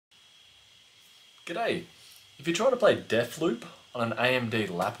G'day! If you're trying to play Deathloop on an AMD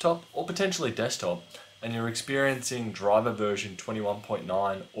laptop or potentially desktop and you're experiencing driver version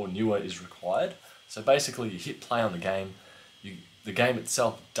 21.9 or newer is required, so basically you hit play on the game, the game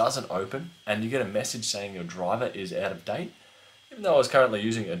itself doesn't open and you get a message saying your driver is out of date, even though I was currently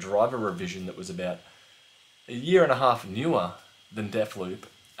using a driver revision that was about a year and a half newer than Deathloop,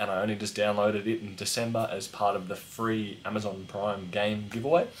 and I only just downloaded it in December as part of the free Amazon Prime game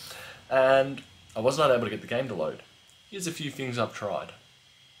giveaway, and I was not able to get the game to load. Here's a few things I've tried.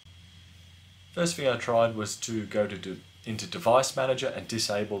 First thing I tried was to go into Device Manager and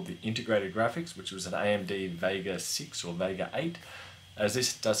disable the integrated graphics, which was an AMD Vega 6 or Vega 8, as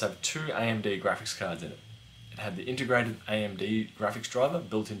this does have two AMD graphics cards in it. It had the integrated AMD graphics driver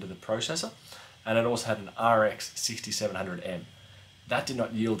built into the processor, and it also had an RX6700M. That did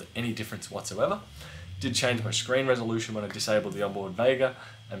not yield any difference whatsoever. Did change my screen resolution when I disabled the onboard Vega,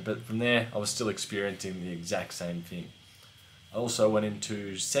 but from there I was still experiencing the exact same thing. I also went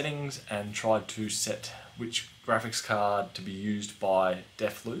into settings and tried to set which graphics card to be used by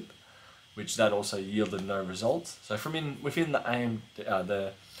Deathloop, which that also yielded no results. So within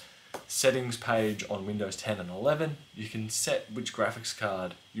the settings page on Windows 10 and 11, you can set which graphics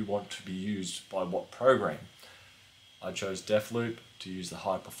card you want to be used by what program. I chose Deathloop to use the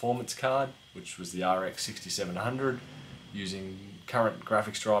high performance card, which was the RX6700, using current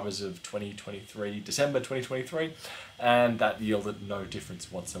graphics drivers of December 2023, and that yielded no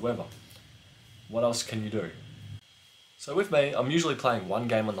difference whatsoever. What else can you do? So with me, I'm usually playing one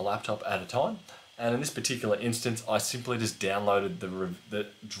game on the laptop at a time, and in this particular instance, I simply just downloaded the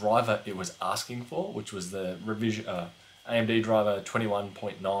driver it was asking for, which was the revision AMD driver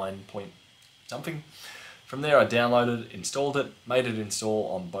 21.9 point something. From there I downloaded, installed it, made it install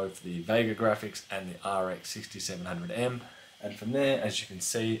on both the Vega graphics and the RX6700M, and from there, as you can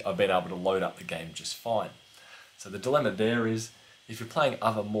see, I've been able to load up the game just fine. So the dilemma there is, if you're playing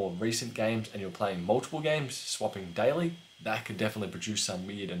other more recent games and you're playing multiple games, swapping daily, that could definitely produce some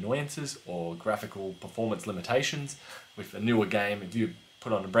weird annoyances or graphical performance limitations with a newer game. If you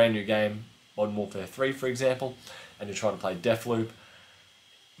put on a brand new game, Modern Warfare 3 for example, and you're trying to play Deathloop,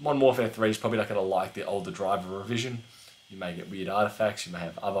 Modern Warfare 3 is probably not going to like the older driver revision. You may get weird artifacts, you may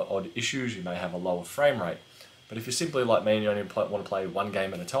have other odd issues, you may have a lower frame rate. But if you're simply like me and you only want to play one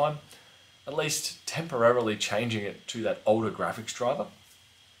game at a time, at least temporarily changing it to that older graphics driver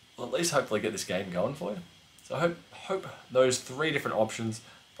will at least hopefully get this game going for you. So I hope those three different options,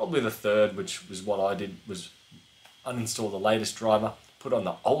 probably the third, which was what I did, was uninstall the latest driver, put on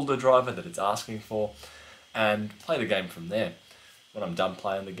the older driver that it's asking for, and play the game from there. When I'm done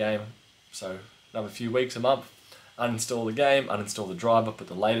playing the game, so another few weeks, a month, uninstall the game, uninstall the driver, put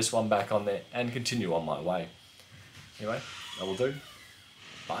the latest one back on there, and continue on my way. Anyway, that will do.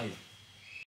 Bye.